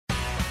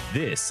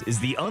This is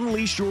the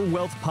Unleash Your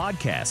Wealth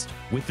podcast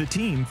with the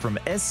team from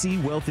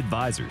SC Wealth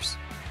Advisors.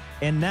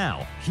 And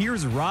now,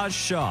 here's Raj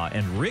Shah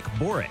and Rick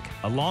Borick,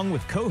 along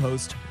with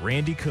co-host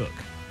Randy Cook.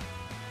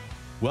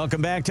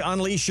 Welcome back to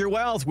Unleash Your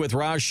Wealth with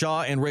Raj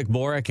Shah and Rick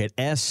Borick at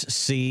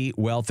SC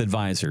Wealth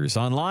Advisors.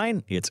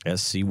 Online, it's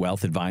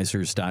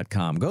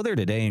scwealthadvisors.com. Go there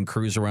today and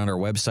cruise around our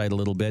website a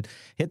little bit.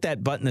 Hit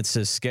that button that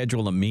says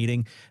schedule a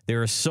meeting.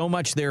 There is so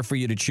much there for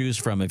you to choose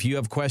from. If you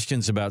have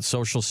questions about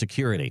Social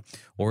Security,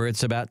 or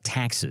it's about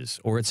taxes,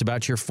 or it's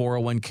about your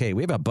 401k,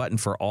 we have a button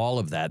for all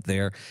of that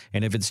there.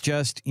 And if it's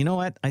just, you know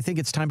what, I think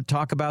it's time to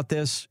talk about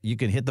this, you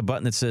can hit the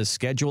button that says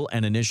schedule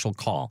an initial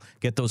call.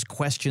 Get those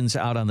questions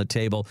out on the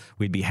table.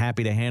 We'd be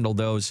happy to handle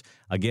those.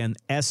 Again,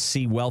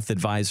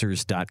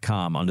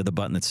 scwealthadvisors.com under the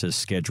button that says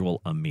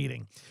schedule a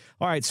meeting.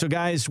 All right, so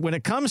guys, when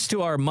it comes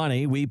to our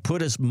money, we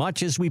put as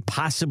much as we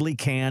possibly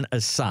can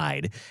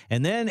aside.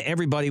 And then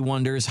everybody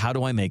wonders, how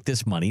do I make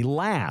this money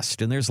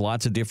last? And there's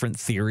lots of different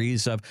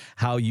theories of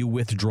how you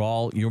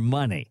withdraw your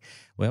money.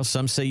 Well,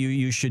 some say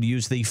you should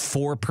use the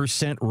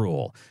 4%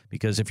 rule,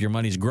 because if your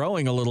money's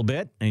growing a little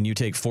bit and you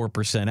take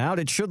 4% out,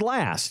 it should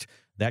last.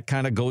 That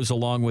kind of goes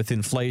along with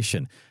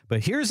inflation.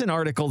 But here's an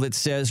article that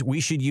says we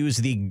should use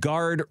the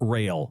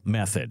guardrail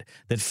method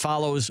that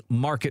follows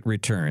market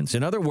returns.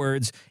 In other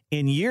words,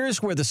 in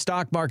years where the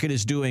stock market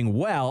is doing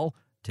well,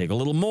 take a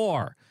little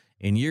more.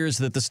 In years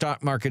that the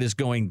stock market is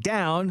going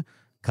down,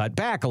 cut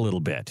back a little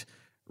bit.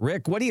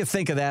 Rick, what do you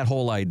think of that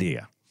whole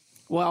idea?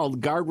 Well,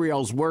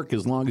 guardrails work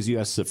as long as you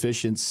have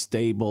sufficient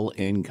stable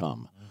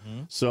income.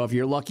 So if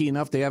you're lucky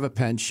enough to have a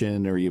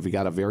pension, or you've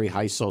got a very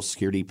high Social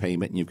Security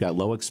payment and you've got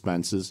low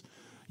expenses,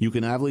 you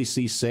can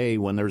obviously say,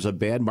 when there's a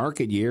bad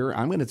market year,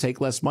 I'm going to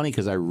take less money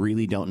because I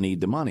really don't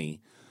need the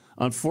money.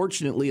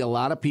 Unfortunately, a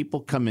lot of people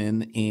come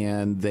in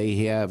and they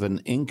have an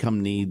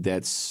income need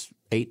that's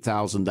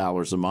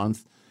 $8,000 a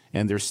month,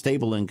 and their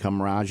stable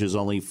income, Raj, is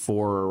only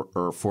 $4,000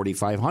 or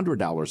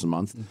 $4,500 a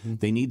month.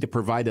 They need to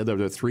provide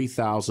another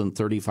 $3,000,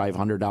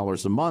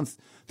 $3,500 a month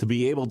to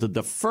be able to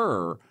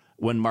defer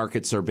when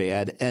markets are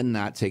bad and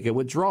not take a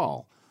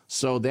withdrawal.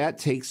 So that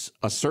takes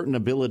a certain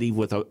ability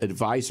with an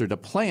advisor to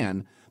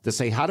plan to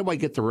say, how do I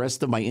get the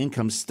rest of my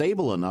income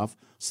stable enough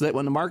so that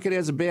when the market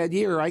has a bad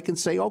year, I can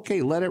say,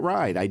 okay, let it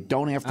ride. I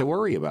don't have to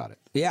worry about it.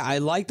 Yeah, I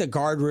like the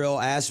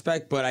guardrail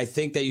aspect, but I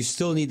think that you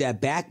still need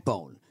that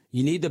backbone.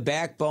 You need the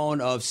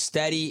backbone of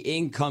steady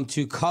income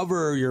to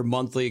cover your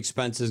monthly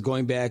expenses.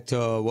 Going back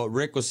to what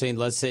Rick was saying,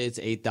 let's say it's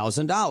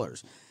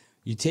 $8,000.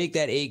 You take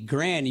that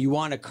 $8,000, you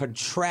want a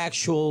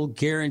contractual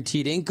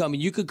guaranteed income,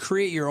 and you could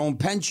create your own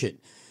pension.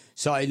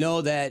 So I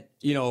know that,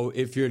 you know,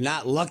 if you're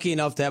not lucky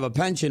enough to have a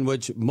pension,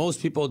 which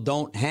most people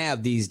don't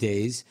have these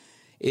days,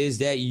 is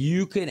that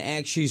you can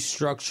actually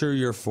structure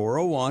your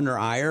 401 or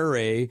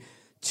IRA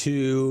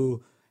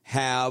to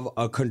have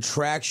a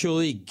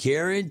contractually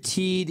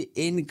guaranteed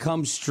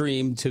income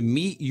stream to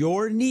meet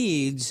your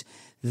needs.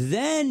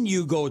 Then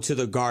you go to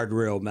the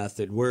guardrail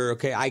method where,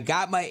 okay, I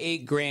got my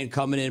 $8,000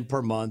 coming in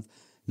per month.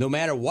 No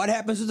matter what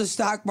happens with the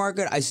stock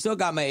market, I still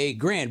got my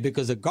 $8,000,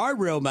 because the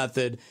guardrail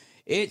method,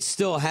 it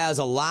still has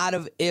a lot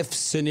of if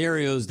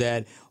scenarios.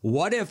 That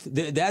what if,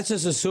 that's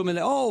just assuming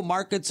that, oh,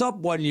 market's up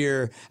one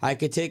year, I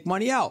could take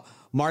money out.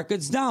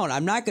 Market's down,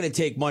 I'm not going to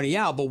take money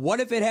out. But what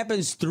if it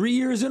happens 3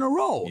 years in a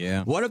row?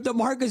 Yeah. What if the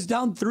market's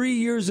down 3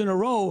 years in a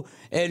row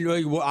and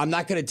I'm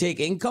not going to take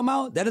income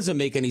out? That doesn't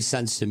make any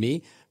sense to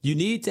me. You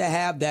need to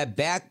have that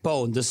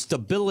backbone, the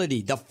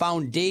stability, the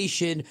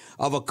foundation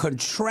of a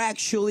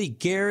contractually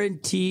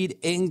guaranteed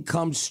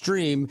income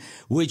stream,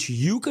 which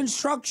you can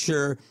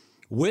structure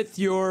with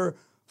your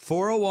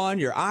 401,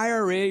 your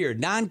IRA, your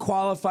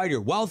non-qualified,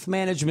 your wealth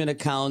management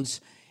accounts,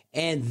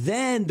 and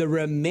then the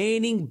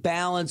remaining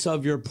balance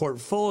of your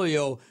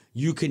portfolio,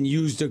 you can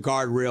use the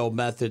guardrail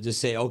method to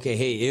say, okay,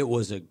 hey, it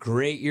was a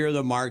great year of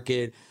the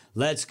market.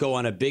 Let's go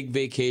on a big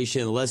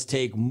vacation. Let's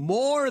take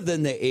more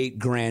than the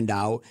 $8,000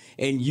 out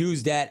and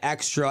use that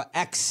extra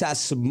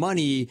excess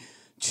money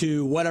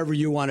to whatever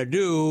you want to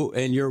do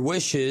and your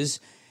wishes.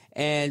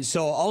 And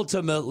so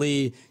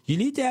ultimately, you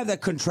need to have that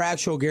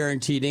contractual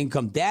guaranteed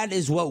income. That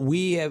is what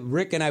we have.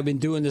 Rick and I have been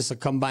doing this a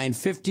combined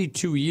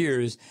 52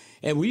 years,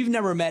 and we've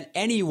never met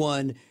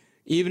anyone,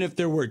 even if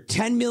there were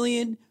 10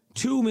 million,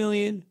 2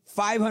 million,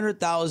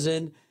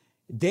 500,000,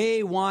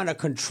 they want a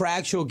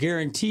contractual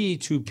guarantee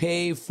to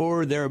pay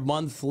for their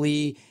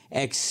monthly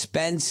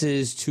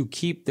expenses to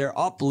keep their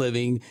up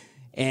living.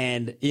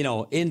 And, you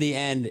know, in the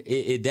end,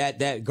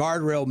 that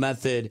guardrail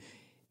method,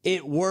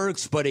 it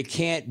works, but it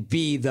can't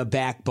be the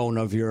backbone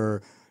of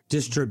your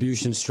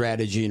distribution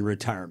strategy in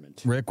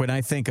retirement. Rick, when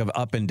I think of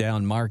up and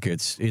down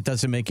markets, it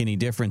doesn't make any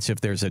difference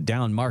if there's a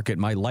down market.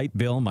 My light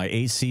bill, my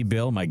AC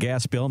bill, my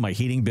gas bill, my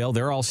heating bill,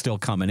 they're all still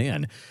coming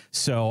in.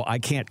 So I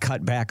can't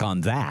cut back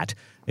on that.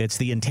 It's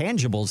the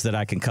intangibles that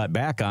I can cut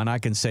back on. I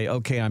can say,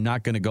 okay, I'm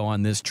not going to go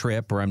on this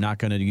trip, or I'm not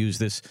going to use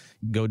this,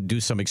 go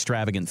do some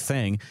extravagant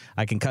thing.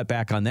 I can cut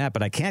back on that,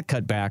 but I can't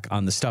cut back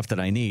on the stuff that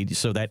I need.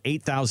 So that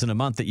 $8,000 a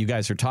month that you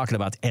guys are talking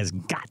about has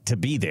got to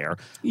be there.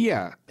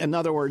 Yeah. In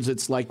other words,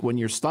 it's like when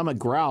your stomach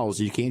growls,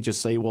 you can't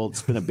just say, well,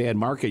 it's been a bad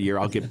market year.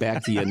 I'll get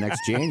back to you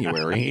next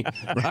January,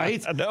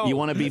 right? No. You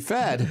want to be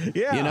fed.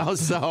 Yeah. You know,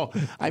 so,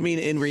 I mean,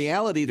 in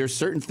reality, there's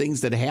certain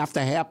things that have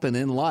to happen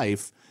in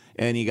life.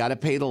 And you got to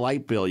pay the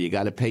light bill. You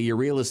got to pay your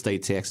real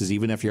estate taxes,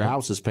 even if your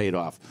house is paid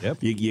off. Yep.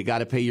 You got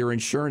to pay your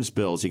insurance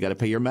bills. You got to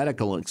pay your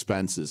medical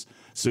expenses.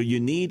 So you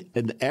need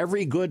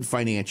every good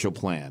financial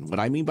plan.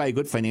 What I mean by a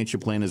good financial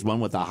plan is one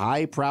with a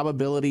high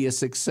probability of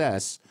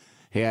success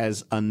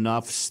has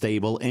enough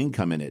stable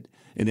income in it.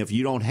 And if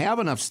you don't have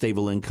enough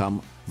stable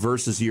income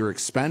versus your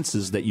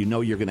expenses that you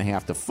know you're going to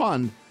have to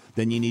fund,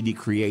 then you need to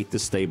create the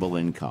stable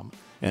income.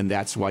 And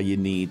that's why you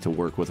need to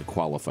work with a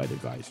qualified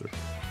advisor.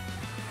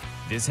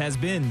 This has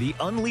been the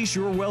Unleash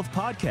Your Wealth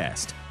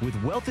podcast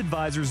with wealth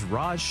advisors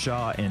Raj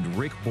Shah and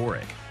Rick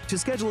Borick. To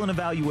schedule an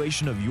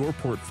evaluation of your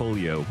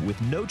portfolio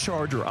with no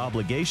charge or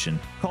obligation,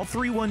 call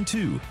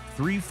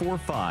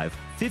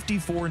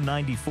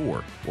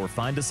 312-345-5494 or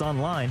find us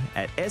online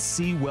at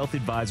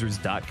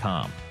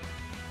scwealthadvisors.com.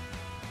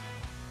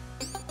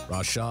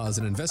 Raj Shah is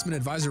an investment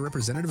advisor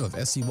representative of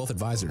SC Wealth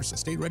Advisors, a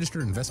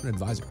state-registered investment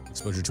advisor.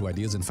 Exposure to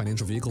ideas and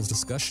financial vehicles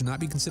discussed should not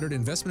be considered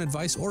investment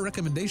advice or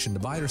recommendation to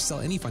buy or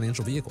sell any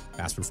financial vehicle.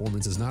 Past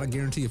performance is not a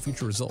guarantee of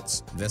future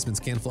results. Investments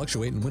can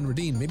fluctuate, and when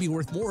redeemed may be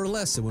worth more or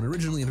less than when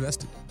originally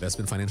invested.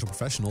 Investment financial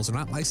professionals are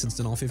not licensed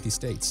in all 50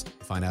 states.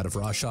 To find out if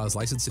Raj Shah is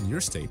licensed in your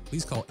state,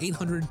 please call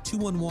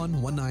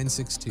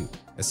 800-211-1962.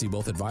 SC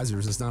Wealth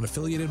Advisors is not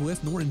affiliated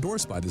with nor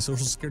endorsed by the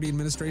Social Security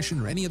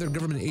Administration or any other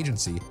government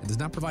agency and does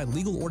not provide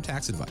legal or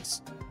tax advice.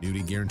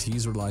 Annuity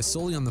guarantees rely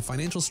solely on the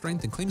financial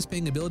strength and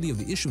claims-paying ability of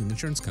the issuing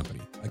insurance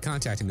company. By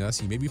contacting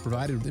us, you may be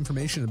provided with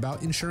information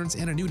about insurance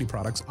and annuity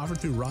products offered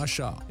through Raj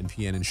Shah,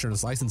 NPN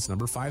Insurance License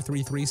Number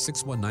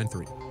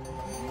 5336193.